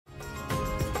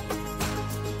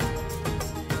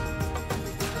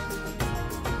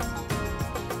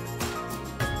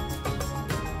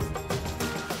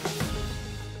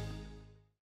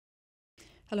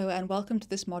Hello and welcome to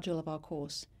this module of our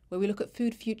course, where we look at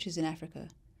food futures in Africa,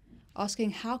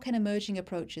 asking how can emerging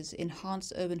approaches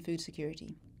enhance urban food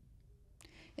security.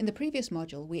 In the previous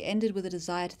module, we ended with a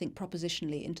desire to think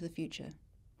propositionally into the future.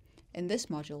 In this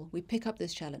module, we pick up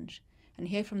this challenge and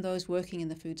hear from those working in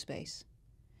the food space.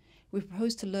 We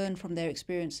propose to learn from their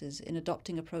experiences in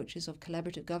adopting approaches of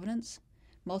collaborative governance,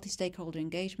 multi-stakeholder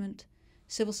engagement,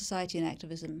 civil society and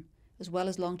activism, as well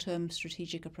as long-term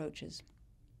strategic approaches.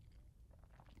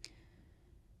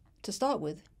 To start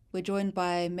with, we're joined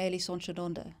by Meli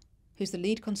Sonshadonda, who's the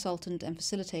lead consultant and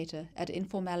facilitator at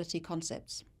Informality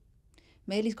Concepts.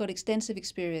 Meli's got extensive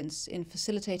experience in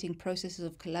facilitating processes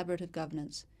of collaborative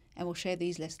governance and will share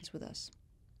these lessons with us.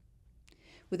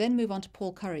 We then move on to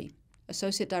Paul Curry,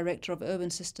 Associate Director of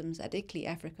Urban Systems at ICLEI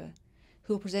Africa,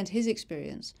 who will present his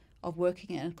experience of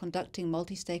working and conducting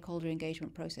multi-stakeholder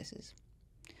engagement processes.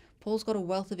 Paul's got a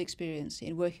wealth of experience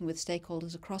in working with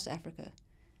stakeholders across Africa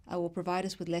and will provide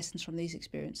us with lessons from these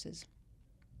experiences.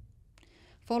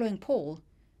 Following Paul,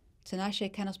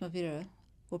 Tinashe Kanosmavira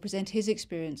will present his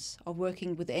experience of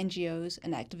working with NGOs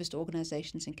and activist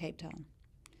organizations in Cape Town.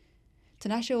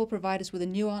 Tinashe will provide us with a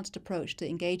nuanced approach to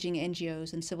engaging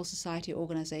NGOs and civil society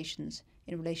organizations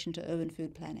in relation to urban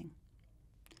food planning.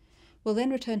 We'll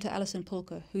then return to Alison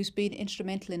Pulker, who's been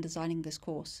instrumental in designing this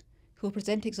course, who will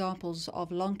present examples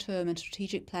of long-term and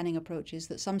strategic planning approaches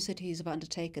that some cities have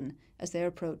undertaken as their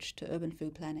approach to urban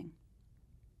food planning.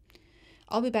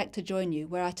 I'll be back to join you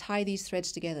where I tie these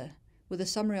threads together with a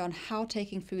summary on how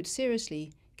taking food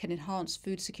seriously can enhance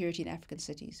food security in African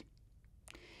cities.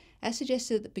 As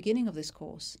suggested at the beginning of this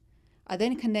course, I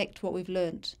then connect what we've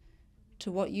learnt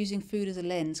to what using food as a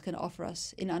lens can offer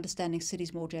us in understanding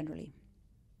cities more generally.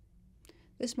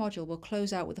 This module will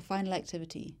close out with a final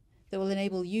activity that will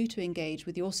enable you to engage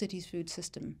with your city's food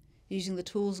system using the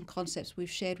tools and concepts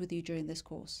we've shared with you during this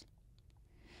course.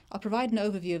 I'll provide an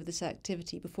overview of this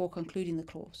activity before concluding the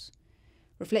course,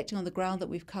 reflecting on the ground that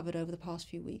we've covered over the past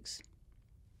few weeks.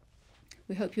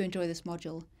 We hope you enjoy this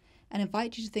module and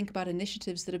invite you to think about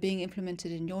initiatives that are being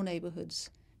implemented in your neighbourhoods,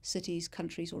 cities,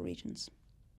 countries or regions.